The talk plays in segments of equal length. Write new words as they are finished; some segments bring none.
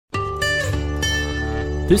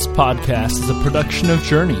This podcast is a production of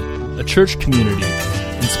Journey, a church community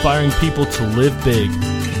inspiring people to live big.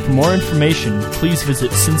 For more information, please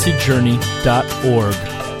visit cincyjourney.org.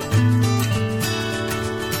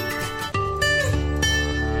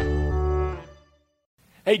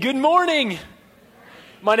 Hey, good morning.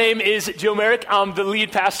 My name is Joe Merrick. I'm the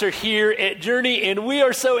lead pastor here at Journey, and we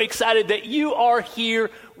are so excited that you are here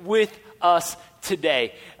with us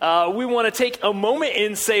today. We want to take a moment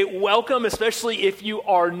and say welcome, especially if you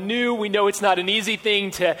are new. We know it's not an easy thing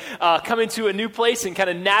to come into a new place and kind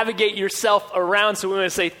of navigate yourself around, so we want to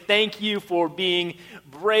say thank you for being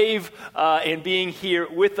brave and being here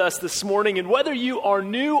with us this morning. And whether you are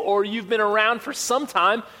new or you've been around for some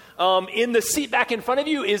time, in the seat back in front of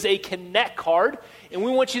you is a Connect card, and we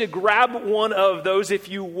want you to grab one of those if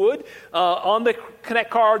you would. On the Connect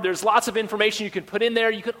card, there's lots of information you can put in there.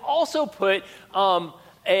 You can also put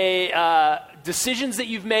decisions that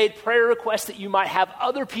you've made, prayer requests that you might have,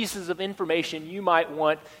 other pieces of information you might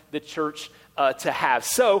want the church to have.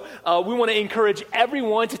 So we want to encourage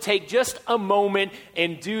everyone to take just a moment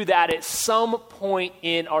and do that at some point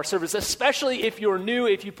in our service, especially if you're new.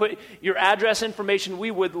 If you put your address information,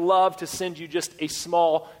 we would love to send you just a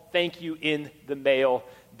small thank you in the mail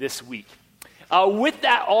this week. With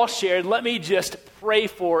that all shared, let me just pray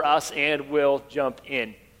for us and we'll jump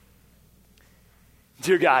in.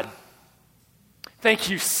 Dear God, thank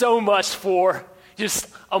you so much for just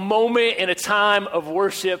a moment and a time of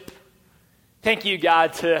worship. Thank you,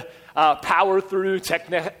 God, to power through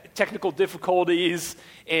technical difficulties.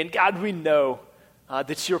 And God, we know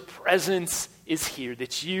that your presence is here,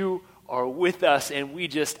 that you are with us, and we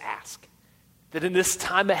just ask that in this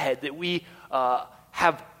time ahead that we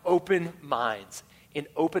have open minds and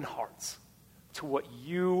open hearts to what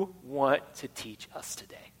you want to teach us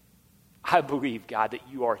today. I believe, God, that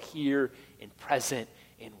you are here and present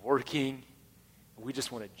and working. We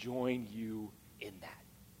just want to join you in that.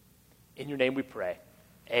 In your name we pray.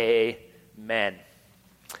 Amen.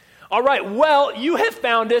 All right, well, you have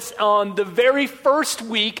found us on the very first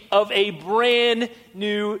week of a brand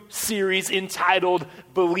new series entitled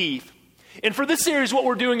Believe. And for this series, what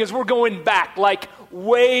we're doing is we're going back, like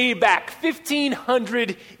way back,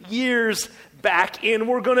 1,500 years back, and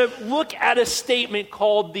we're going to look at a statement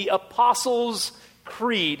called the Apostles'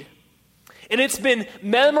 Creed. And it's been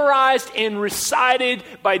memorized and recited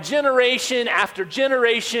by generation after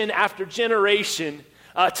generation after generation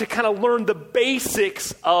to kind of learn the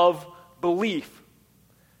basics of belief.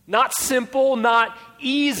 Not simple, not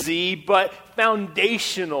easy, but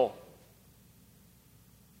foundational.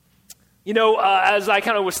 You know, as I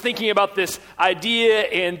kind of was thinking about this idea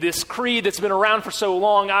and this creed that's been around for so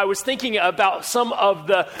long, I was thinking about some of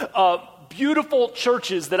the beautiful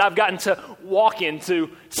churches that I've gotten to walk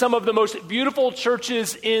into, some of the most beautiful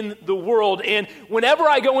churches in the world. And whenever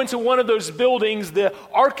I go into one of those buildings, the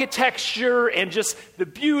architecture and just the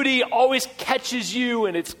beauty always catches you,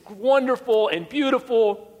 and it's wonderful and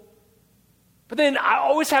beautiful. But then I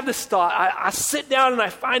always have this thought. I sit down and I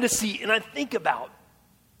find a seat and I think about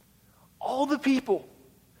all the people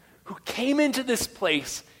who came into this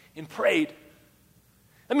place and prayed.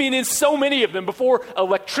 I mean, in so many of them, before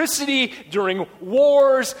electricity, during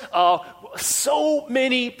wars, so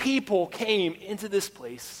many people came into this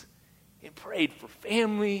place and prayed for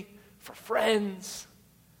family, for friends,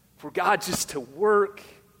 for God just to work.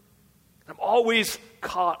 I'm always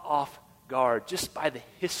caught off guard just by the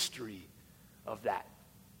history of that.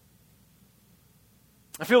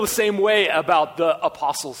 I feel the same way about the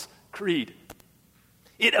Apostles' Creed.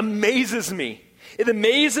 It amazes me. It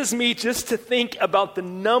amazes me just to think about the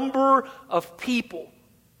number of people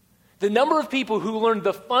who learned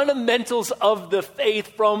the fundamentals of the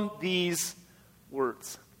faith from these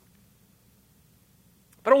words.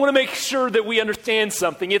 But I want to make sure that we understand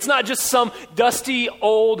something. It's not just some dusty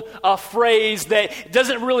old phrase that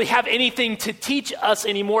doesn't really have anything to teach us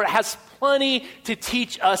anymore. It has plenty to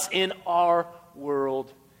teach us in our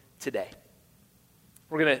world today.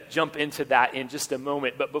 We're going to jump into that in just a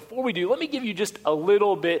moment. But before we do, let me give you just a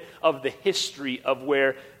little bit of the history of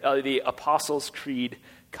where the Apostles' Creed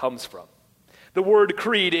comes from. The word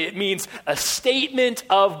creed, it means a statement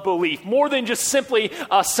of belief. More than just simply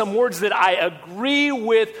some words that I agree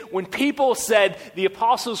with. When people said the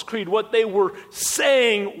Apostles' Creed, what they were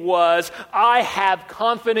saying was, I have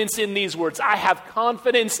confidence in these words. I have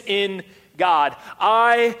confidence in God.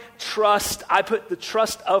 I put the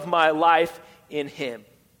trust of my life in him.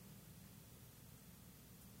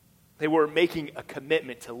 They were making a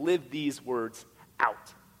commitment to live these words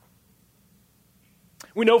out.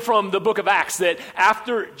 We know from the book of Acts that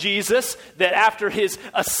after Jesus, that after his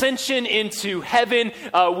ascension into heaven,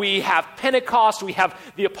 we have Pentecost, we have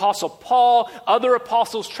the Apostle Paul, other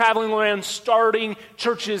apostles traveling around, starting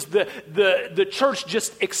churches. The church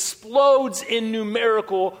just explodes in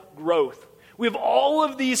numerical growth. We have all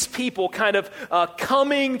of these people kind of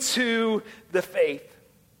coming to the faith.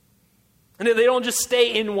 And they don't just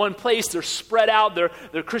stay in one place. They're spread out. Their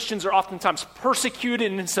Christians are oftentimes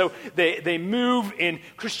persecuted, and so they move, and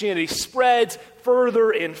Christianity spreads further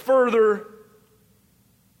and further.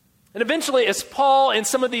 And eventually, as Paul and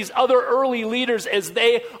some of these other early leaders, as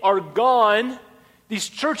they are gone, these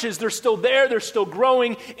churches, they're still there, they're still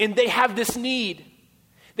growing, and they have this need.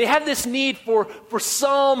 They have this need for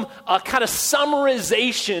some kind of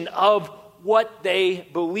summarization of what they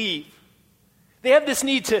believe. They have this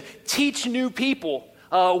need to teach new people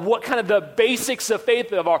what kind of the basics of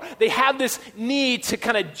faith are. They have this need to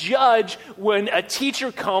kind of judge when a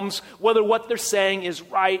teacher comes whether what they're saying is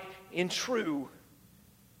right and true.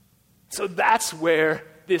 So that's where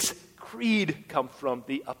this creed comes from,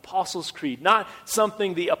 the Apostles' Creed. Not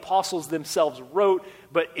something the apostles themselves wrote,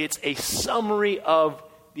 but it's a summary of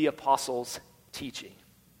the apostles' teaching.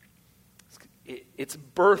 It's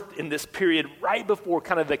birthed in this period right before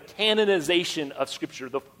kind of the canonization of Scripture,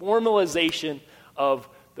 the formalization of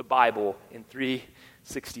the Bible in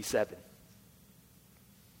 367.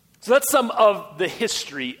 So that's some of the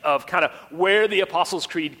history of kind of where the Apostles'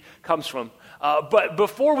 Creed comes from. But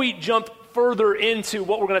before we jump further into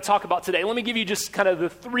what we're going to talk about today, let me give you just kind of the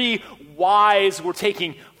 3 whys we're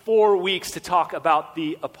taking 4 weeks to talk about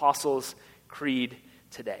the Apostles' Creed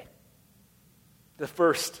today. The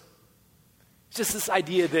first, it's just this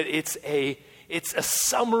idea that it's a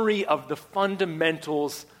summary of the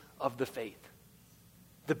fundamentals of the faith,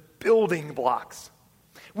 the building blocks.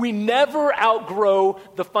 We never outgrow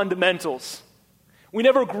the fundamentals. We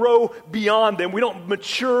never grow beyond them. We don't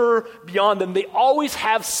mature beyond them. They always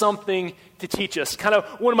have something to teach us. Kind of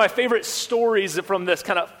one of my favorite stories from this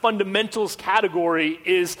kind of fundamentals category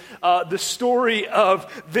is the story of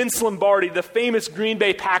Vince Lombardi, the famous Green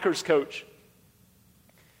Bay Packers coach.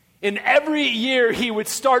 And every year he would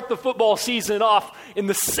start the football season off in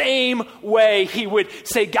the same way. He would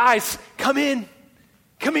say, guys, come in,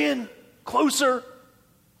 closer.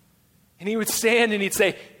 And he would stand and he'd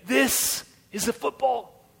say, this is a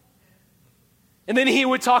football. And then he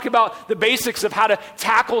would talk about the basics of how to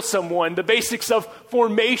tackle someone, the basics of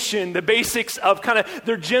formation, the basics of kind of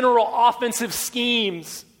their general offensive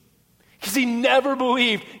schemes. Because he never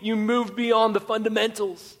believed you moved beyond the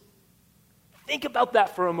fundamentals. Think about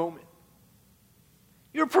that for a moment.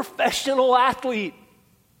 You're a professional athlete.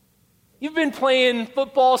 You've been playing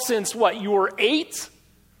football since what, you were 8?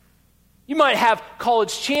 You might have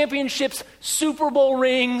college championships, Super Bowl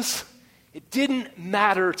rings. It didn't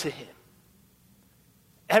matter to him.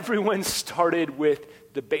 Everyone started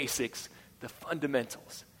with the basics, the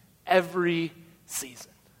fundamentals, every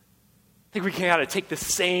season. I think we can kind of take the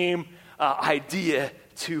same idea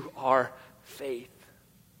to our faith.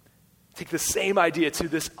 Take the same idea to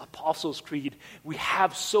this Apostles' Creed. We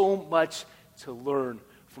have so much to learn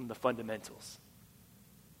from the fundamentals.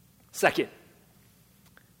 Second,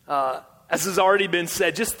 as has already been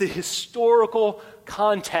said, just the historical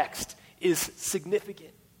context is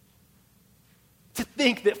significant. To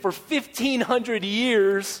think that for 1,500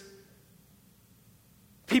 years,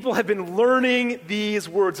 people have been learning these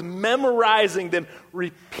words, memorizing them,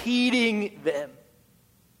 repeating them.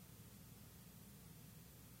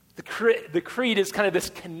 The creed is kind of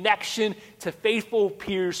this connection to faithful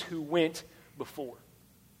peers who went before.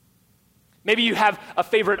 Maybe you have a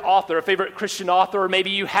favorite author, a favorite Christian author, or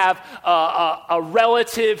maybe you have a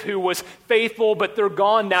relative who was faithful, but they're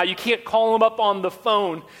gone now. You can't call them up on the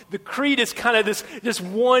phone. The creed is kind of this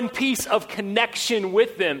one piece of connection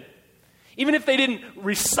with them. Even if they didn't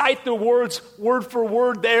recite the words word for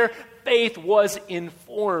word, their faith was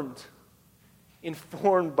informed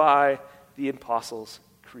by the Apostles'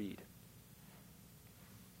 Creed.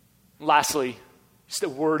 Lastly, just a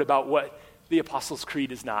word about what the Apostles'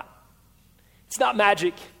 Creed is not. It's not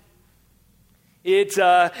magic. It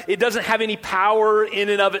doesn't have any power in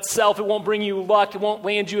and of itself. It won't bring you luck. It won't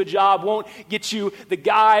land you a job. It won't get you the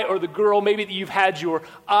guy or the girl maybe that you've had your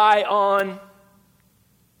eye on.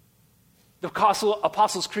 The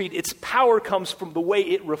Apostles' Creed, its power comes from the way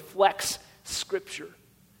it reflects Scripture.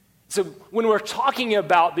 So when we're talking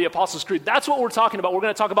about the Apostles' Creed, that's what we're talking about. We're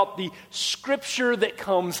going to talk about the Scripture that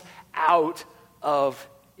comes out of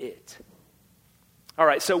it. All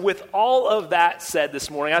right, so with all of that said this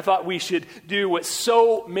morning, I thought we should do what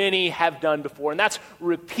so many have done before, and that's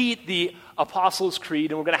repeat the Apostles' Creed,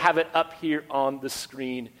 and we're going to have it up here on the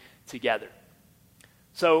screen together.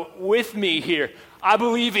 So with me here, I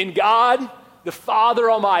believe in God, the Father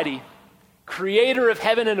Almighty, creator of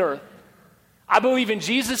heaven and earth. I believe in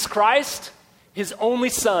Jesus Christ, his only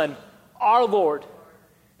Son, our Lord,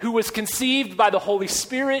 who was conceived by the Holy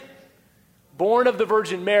Spirit, born of the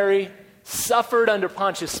Virgin Mary, suffered under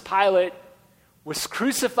Pontius Pilate, was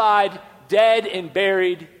crucified, dead, and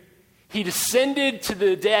buried. He descended to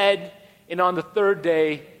the dead, and on the third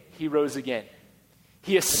day, he rose again.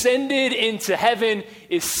 He ascended into heaven,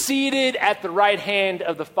 is seated at the right hand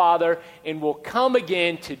of the Father, and will come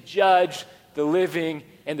again to judge the living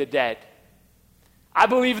and the dead. I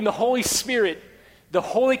believe in the Holy Spirit, the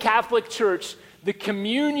Holy Catholic Church, the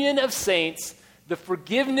communion of saints, the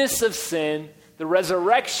forgiveness of sin, the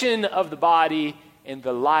resurrection of the body, and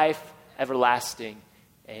the life everlasting.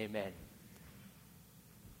 Amen.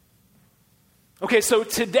 Okay, so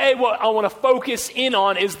today what I want to focus in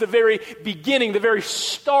on is the very beginning, the very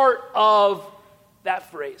start of that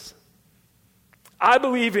phrase. I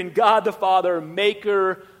believe in God the Father,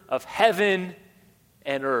 maker of heaven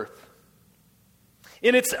and earth.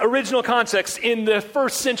 In its original context, in the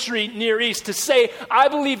first century Near East, to say, I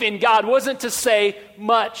believe in God, wasn't to say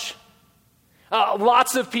much.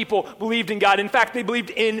 Lots of people believed in God. In fact, they believed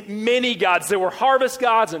in many gods. There were harvest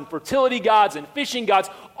gods and fertility gods and fishing gods,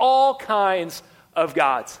 all kinds of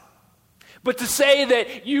gods. But to say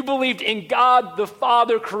that you believed in God the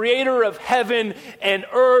Father, creator of heaven and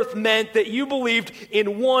earth, meant that you believed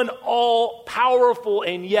in one all-powerful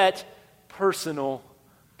and yet personal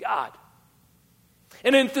God.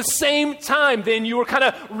 And at the same time, then, you were kind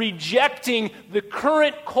of rejecting the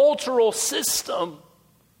current cultural system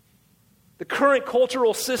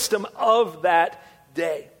of that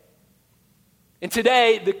day. And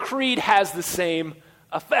today, the creed has the same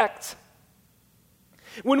effect.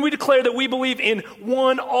 When we declare that we believe in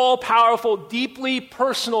one all-powerful, deeply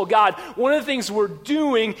personal God, one of the things we're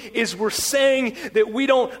doing is we're saying that we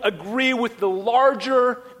don't agree with the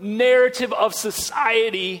larger narrative of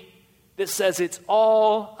society that says it's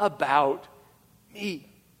all about me.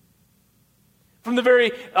 From the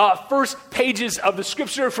very first pages of the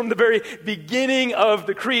scripture, from the very beginning of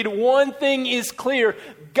the creed, one thing is clear: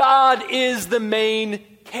 God is the main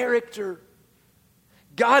character.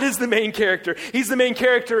 God is the main character. He's the main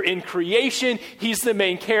character in creation. He's the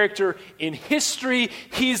main character in history.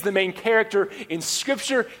 He's the main character in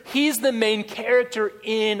scripture. He's the main character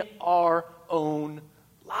in our own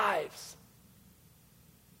lives.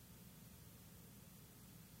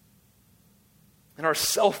 In our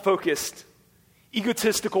self-focused,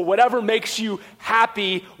 egotistical, whatever makes you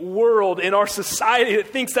happy world, in our society that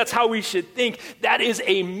thinks that's how we should think, that is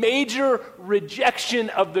a major rejection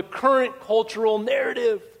of the current cultural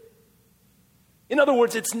narrative. In other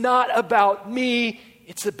words, it's not about me,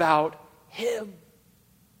 it's about him.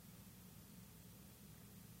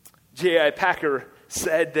 J.I. Packer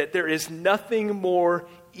said that there is nothing more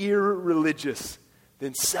irreligious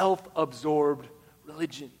than self-absorbed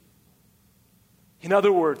religion. In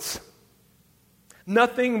other words,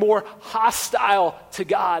 nothing more hostile to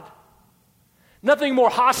God. Nothing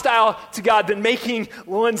more hostile to God than making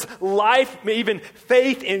one's life, even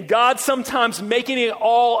faith in God, sometimes making it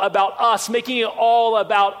all about us, making it all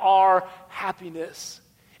about our happiness.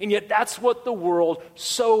 And yet that's what the world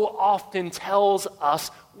so often tells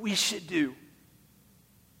us we should do.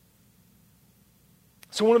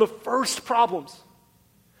 So one of the first problems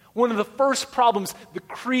the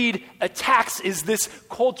creed attacks is this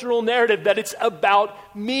cultural narrative that it's about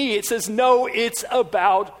me. It says, no, it's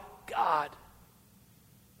about God.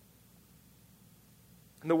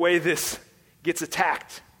 And the way this gets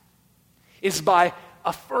attacked is by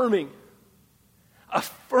affirming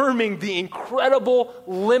the incredible,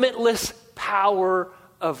 limitless power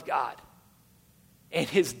of God and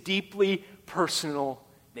his deeply personal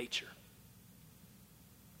nature.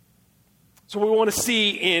 So what we want to see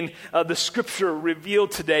in the scripture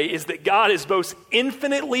revealed today is that God is both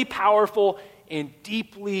infinitely powerful and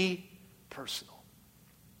deeply personal.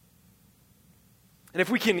 And if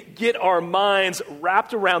we can get our minds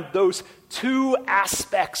wrapped around those two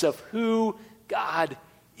aspects of who God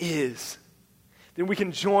is, then we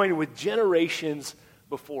can join with generations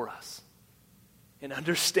before us and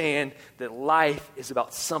understand that life is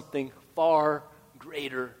about something far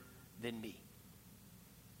greater than me.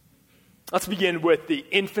 Let's begin with the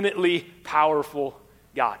infinitely powerful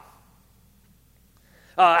God.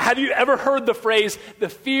 Have you ever heard the phrase, the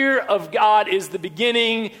fear of God is the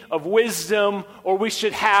beginning of wisdom, or we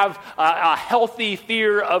should have a healthy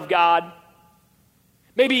fear of God?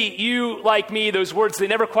 Maybe you, like me, those words, they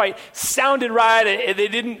never quite sounded right, and they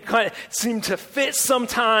didn't kind of seem to fit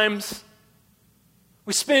sometimes.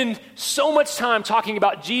 We spend so much time talking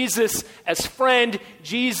about Jesus as friend,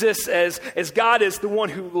 Jesus as God is the one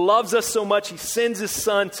who loves us so much. He sends his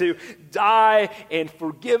son to die and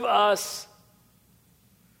forgive us.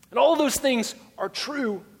 And all those things are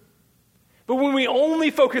true. But when we only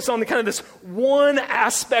focus on the kind of this one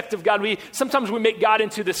aspect of God, sometimes we make God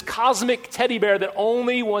into this cosmic teddy bear that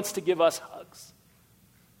only wants to give us hugs.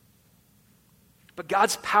 But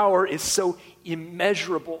God's power is so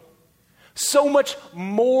immeasurable, so much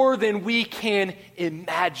more than we can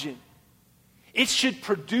imagine. It should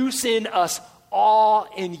produce in us awe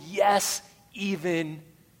and, yes, even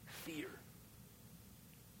fear.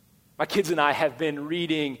 My kids and I have been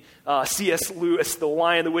reading C.S. Lewis, The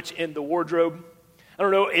Lion, the Witch, and the Wardrobe. I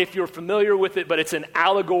don't know if you're familiar with it, but it's an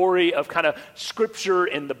allegory of kind of scripture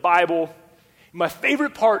in the Bible. My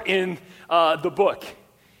favorite part in the book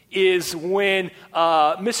is when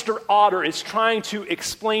Mr. Otter is trying to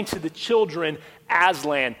explain to the children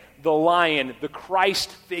Aslan, the lion, the Christ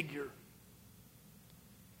figure.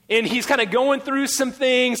 And he's kind of going through some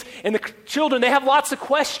things, and the children, they have lots of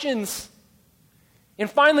questions. And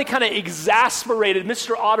finally, kind of exasperated,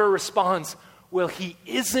 Mr. Otter responds, well, he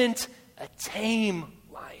isn't a tame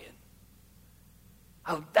lion.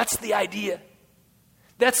 Oh, that's the idea.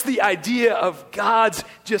 That's the idea of God's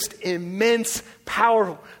just immense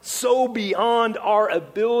power, so beyond our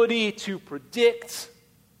ability to predict.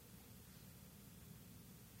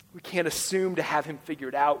 We can't assume to have him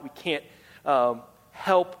figured out. We can't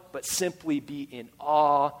help but simply be in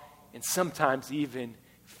awe and sometimes even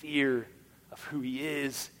fear of who he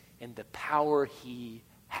is and the power he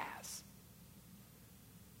has.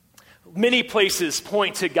 Many places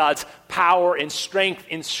point to God's power and strength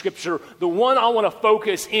in Scripture. The one I want to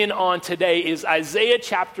focus in on today is Isaiah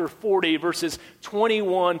chapter 40, verses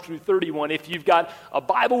 21 through 31. If you've got a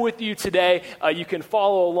Bible with you today, you can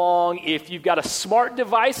follow along. If you've got a smart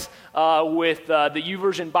device with the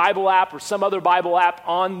YouVersion Bible app or some other Bible app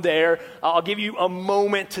on there, I'll give you a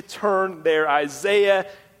moment to turn there. Isaiah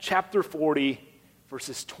chapter 40,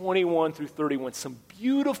 verses 21 through 31. Some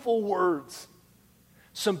beautiful words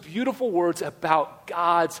about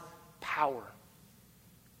God's power.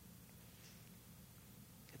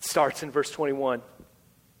 It starts in verse 21.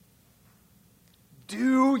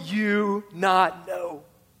 Do you not know?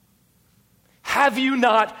 Have you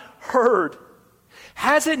not heard?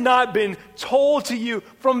 Has it not been told to you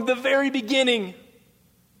from the very beginning?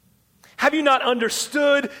 Have you not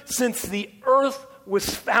understood since the earth was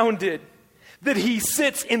founded, that he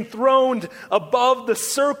sits enthroned above the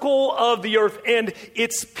circle of the earth, and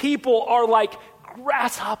its people are like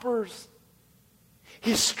grasshoppers?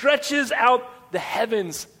 He stretches out the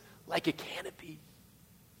heavens like a canopy,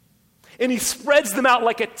 and he spreads them out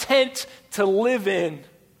like a tent to live in.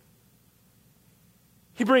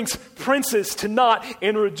 He brings princes to naught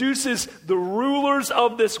and reduces the rulers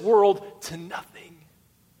of this world to nothing.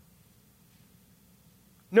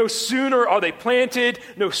 No sooner are they planted,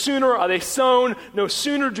 no sooner are they sown, no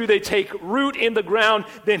sooner do they take root in the ground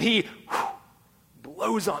than he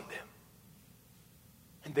blows on them.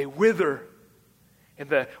 And they wither, and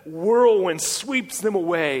the whirlwind sweeps them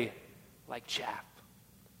away like chaff.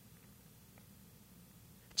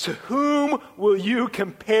 To whom will you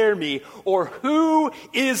compare me, or who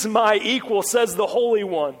is my equal, says the Holy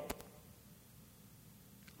One.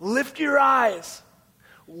 Lift your eyes,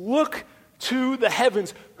 look to the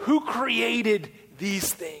heavens. Who created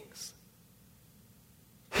these things?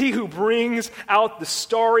 He who brings out the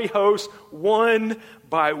starry host one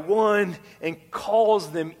by one and calls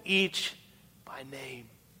them each by name.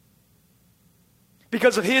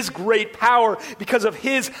 Because of his great power, because of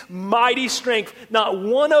his mighty strength, not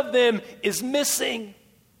one of them is missing.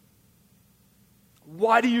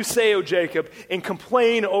 Why do you say, O Jacob, and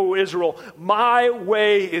complain, O Israel, my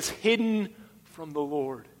way is hidden from the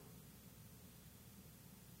Lord.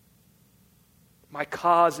 My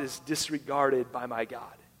cause is disregarded by my God.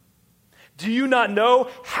 Do you not know?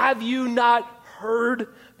 Have you not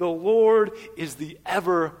heard? The Lord is the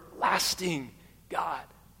everlasting God,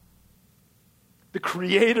 the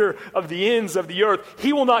creator of the ends of the earth.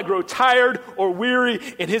 He will not grow tired or weary,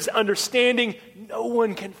 and his understanding no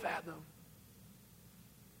one can fathom.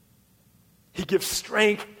 He gives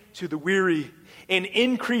strength to the weary and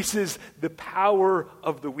increases the power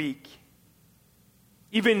of the weak.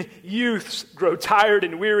 Even youths grow tired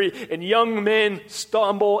and weary, and young men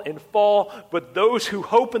stumble and fall. But those who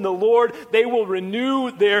hope in the Lord, they will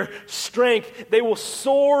renew their strength. They will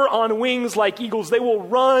soar on wings like eagles. They will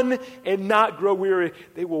run and not grow weary.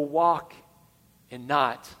 They will walk and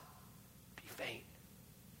not be faint.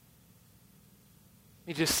 Let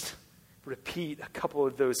me just repeat a couple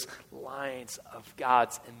of those lines of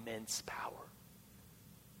God's immense power.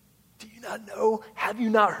 Do you not know? Have you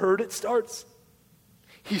not heard? It starts.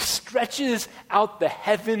 He stretches out the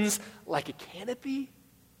heavens like a canopy.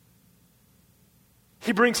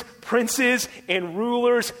 He brings princes and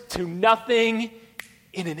rulers to nothing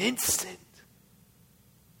in an instant.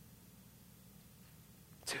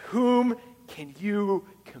 To whom can you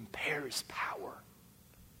compare his power?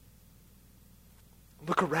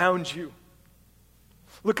 Look around you.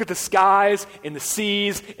 Look at the skies and the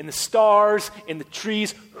seas and the stars and the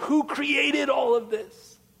trees. Who created all of this?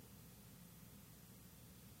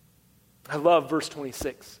 I love verse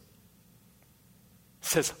 26. It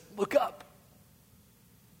says, look up.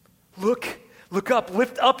 Look up,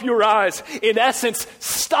 lift up your eyes. In essence,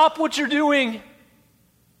 stop what you're doing.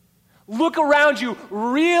 Look around you,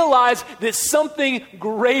 realize that something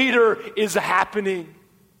greater is happening.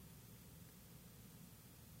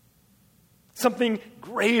 Something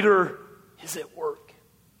greater is at work.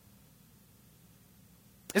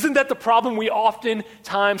 Isn't that the problem we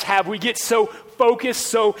oftentimes have? We get so focused,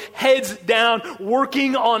 so heads down,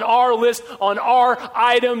 working on our list, on our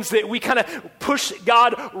items, that we kind of push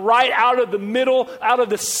God right out of the middle, out of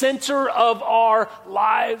the center of our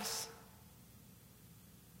lives.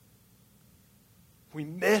 We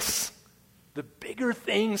miss the bigger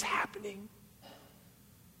things happening.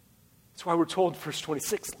 That's why we're told in verse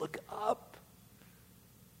 26, look up.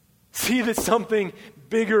 See that something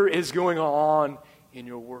bigger is going on in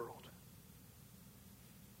your world.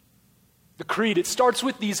 The creed, it starts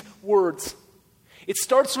with these words. It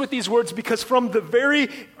starts with these words because from the very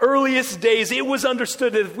earliest days, it was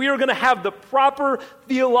understood that if we are going to have the proper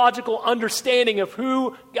theological understanding of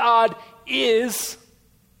who God is,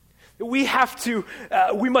 we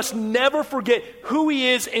must never forget who he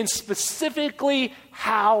is and specifically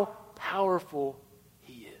how powerful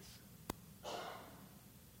he is.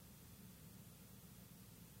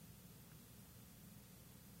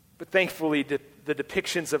 But thankfully, the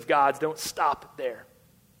depictions of God don't stop there.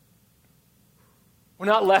 We're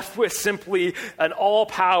not left with simply an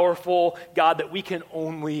all-powerful God that we can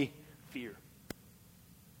only fear.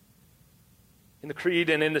 In the Creed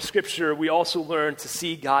and in the Scripture, we also learn to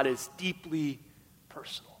see God as deeply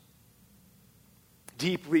personal.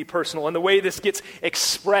 Deeply personal. And the way this gets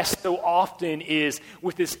expressed so often is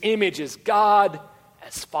with this image as God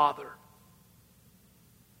as Father.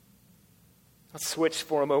 Let's switch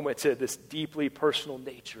for a moment to this deeply personal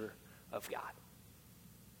nature of God.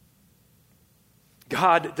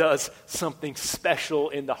 God does something special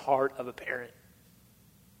in the heart of a parent.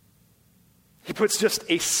 He puts just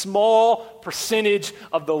a small percentage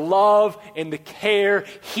of the love and the care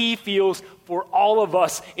he feels for all of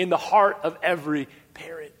us in the heart of every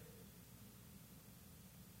parent.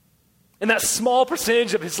 And that small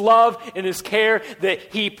percentage of his love and his care that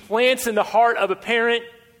he plants in the heart of a parent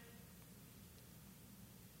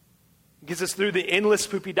gets us through the endless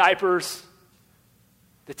poopy diapers,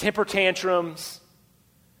 the temper tantrums,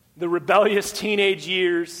 the rebellious teenage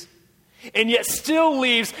years, and yet still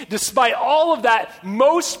leaves, despite all of that,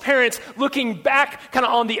 most parents looking back kind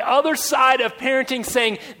of on the other side of parenting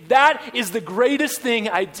saying, that is the greatest thing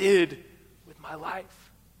I did with my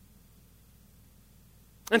life.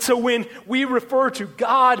 And so when we refer to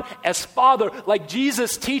God as Father, like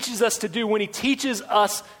Jesus teaches us to do when he teaches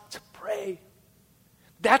us to pray,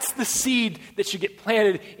 that's the seed that should get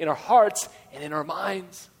planted in our hearts and in our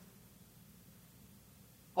minds.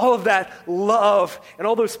 All of that love and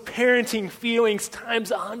all those parenting feelings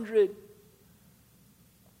times 100.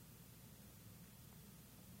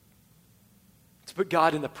 To put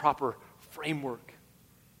God in the proper framework.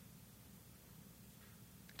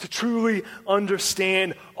 To truly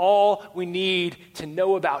understand all we need to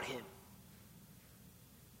know about him.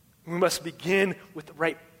 We must begin with the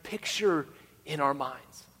right picture in our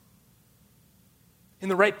minds. And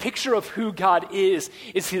the right picture of who God is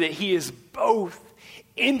that he is both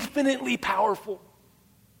infinitely powerful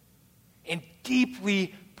and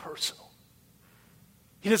deeply personal.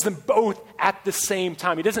 He does them both at the same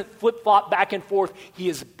time. He doesn't flip-flop back and forth. He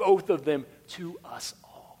is both of them to us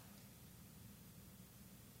all.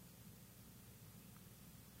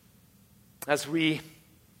 As we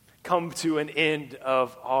come to an end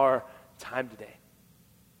of our time today,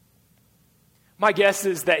 My guess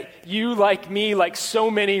is that you, like me, like so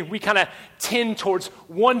many, we kind of tend towards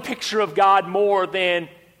one picture of God more than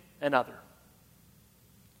another.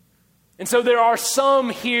 And so there are some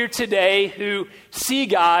here today who see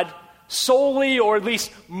God solely, or at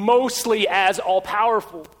least mostly, as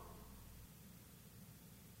all-powerful.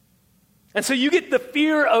 And so you get the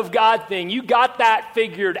fear of God thing. You got that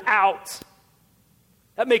figured out.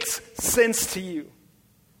 That makes sense to you.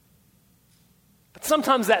 But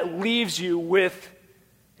sometimes that leaves you with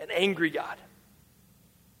an angry God,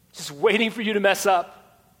 just waiting for you to mess up.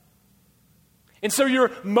 And so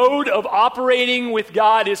your mode of operating with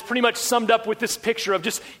God is pretty much summed up with this picture of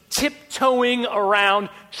just tiptoeing around,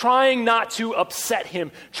 trying not to upset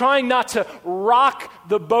him, trying not to rock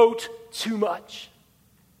the boat too much.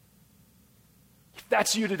 If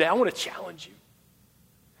that's you today, I want to challenge you.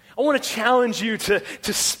 I want to challenge you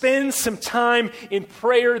to spend some time in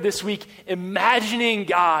prayer this week, imagining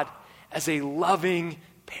God as a loving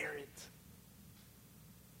parent.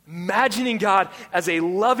 Imagining God as a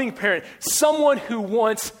loving parent, someone who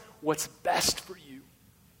wants what's best for you.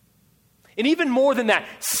 And even more than that,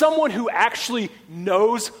 someone who actually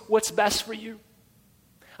knows what's best for you.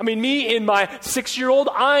 I mean, me and my 6-year-old,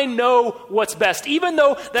 I know what's best. Even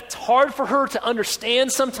though that's hard for her to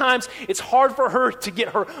understand sometimes, it's hard for her to get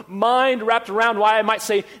her mind wrapped around why I might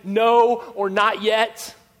say no or not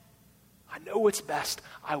yet. I know what's best.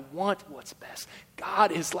 I want what's best.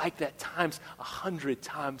 God is like that times 100,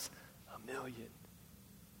 times 1,000,000.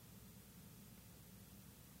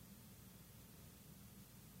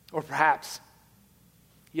 Or perhaps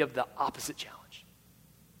you have the opposite challenge.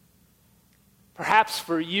 Perhaps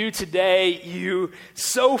for you today, you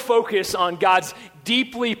so focus on God's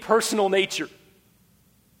deeply personal nature.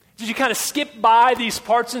 Did you kind of skip by these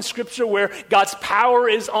parts in Scripture where God's power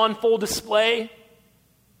is on full display?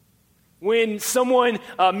 When someone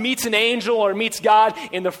meets an angel or meets God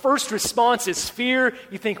and the first response is fear,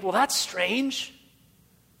 you think, well, that's strange.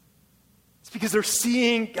 It's because they're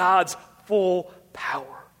seeing God's full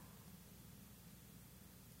power.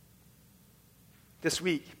 This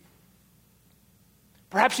week,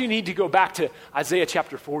 perhaps you need to go back to Isaiah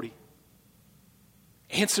chapter 40.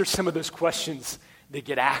 Answer some of those questions that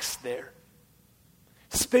get asked there.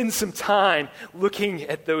 Spend some time looking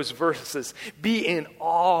at those verses. Be in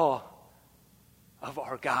awe of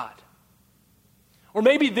our God. Or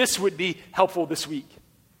maybe this would be helpful this week.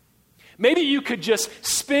 Maybe you could just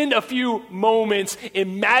spend a few moments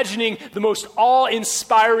imagining the most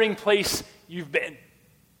awe-inspiring place you've been.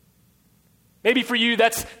 Maybe for you,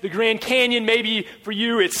 that's the Grand Canyon. Maybe for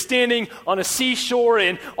you, it's standing on a seashore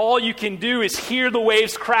and all you can do is hear the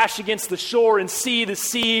waves crash against the shore and see the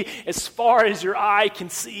sea as far as your eye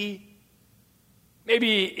can see.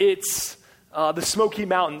 Maybe it's the Smoky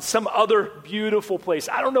Mountains, some other beautiful place.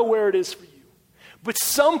 I don't know where it is for you. But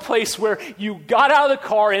some place where you got out of the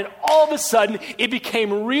car and all of a sudden it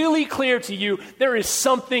became really clear to you there is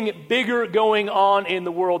something bigger going on in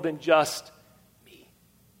the world than just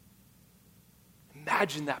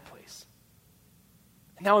imagine that place.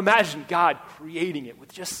 And now imagine God creating it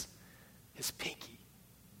with just his pinky.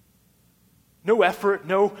 No effort,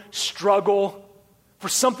 no struggle for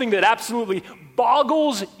something that absolutely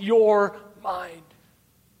boggles your mind.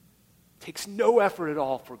 It takes no effort at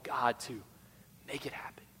all for God to make it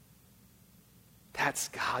happen. That's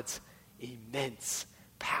God's immense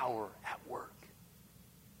power at work.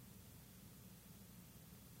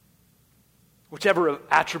 Whichever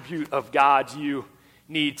attribute of God you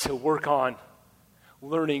need to work on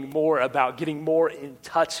learning more about, getting more in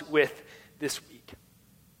touch with this week.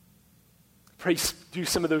 Pray, do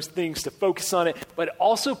some of those things to focus on it, but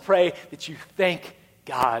also pray that you thank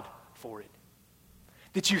God for it.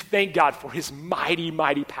 That you thank God for his mighty,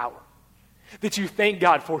 mighty power. That you thank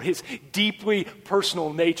God for his deeply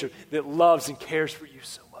personal nature that loves and cares for you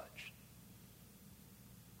so much.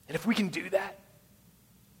 And if we can do that,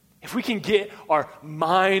 if we can get our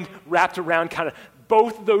mind wrapped around kind of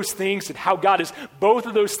both of those things and how God is both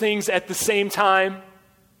of those things at the same time,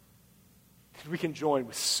 then we can join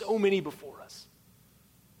with so many before us.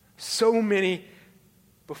 So many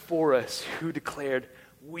before us who declared,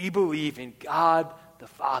 we believe in God the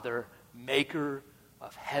Father, maker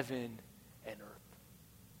of heaven and earth.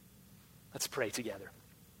 Let's pray together.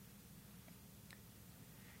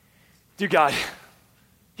 Dear God,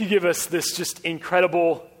 you give us this just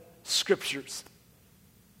incredible scriptures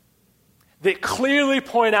that clearly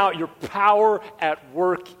point out your power at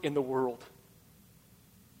work in the world.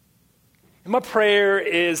 And my prayer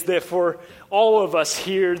is that for all of us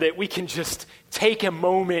here that we can just take a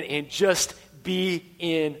moment and just be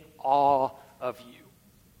in awe of you.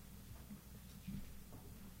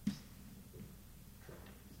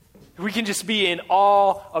 We can just be in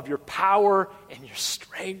awe of your power and your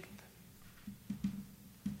strength,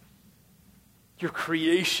 your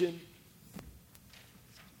creation.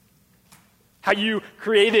 How you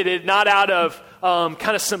created it not out of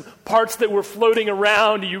kind of some parts that were floating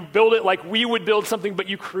around. You build it like we would build something, but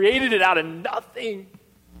you created it out of nothing.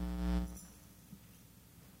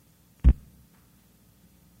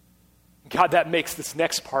 God, that makes this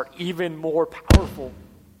next part even more powerful.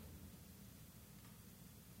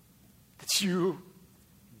 That you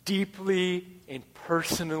deeply and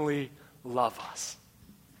personally love us.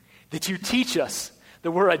 That you teach us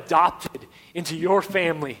that we're adopted into your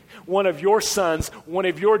family, one of your sons, one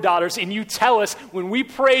of your daughters, and you tell us when we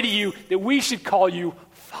pray to you that we should call you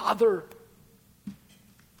Father.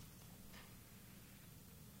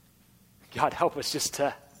 God, help us just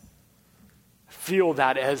to feel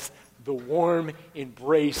that as the warm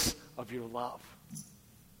embrace of your love.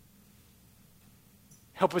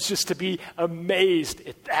 Help us just to be amazed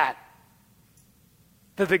at that.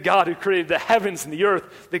 That the God who created the heavens and the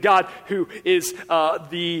earth, the God who is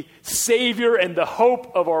the Savior and the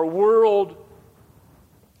hope of our world,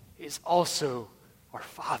 is also our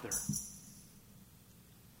Father.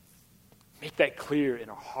 Make that clear in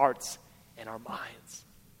our hearts and our minds.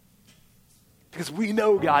 Because we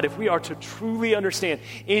know, God, if we are to truly understand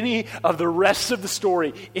any of the rest of the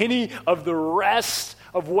story, any of the rest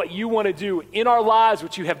of what you want to do in our lives,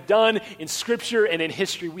 what you have done in Scripture and in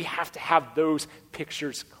history, we have to have those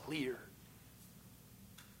pictures clear.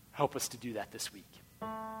 Help us to do that this week.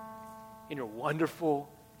 In your wonderful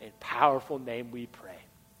and powerful name we pray.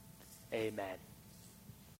 Amen.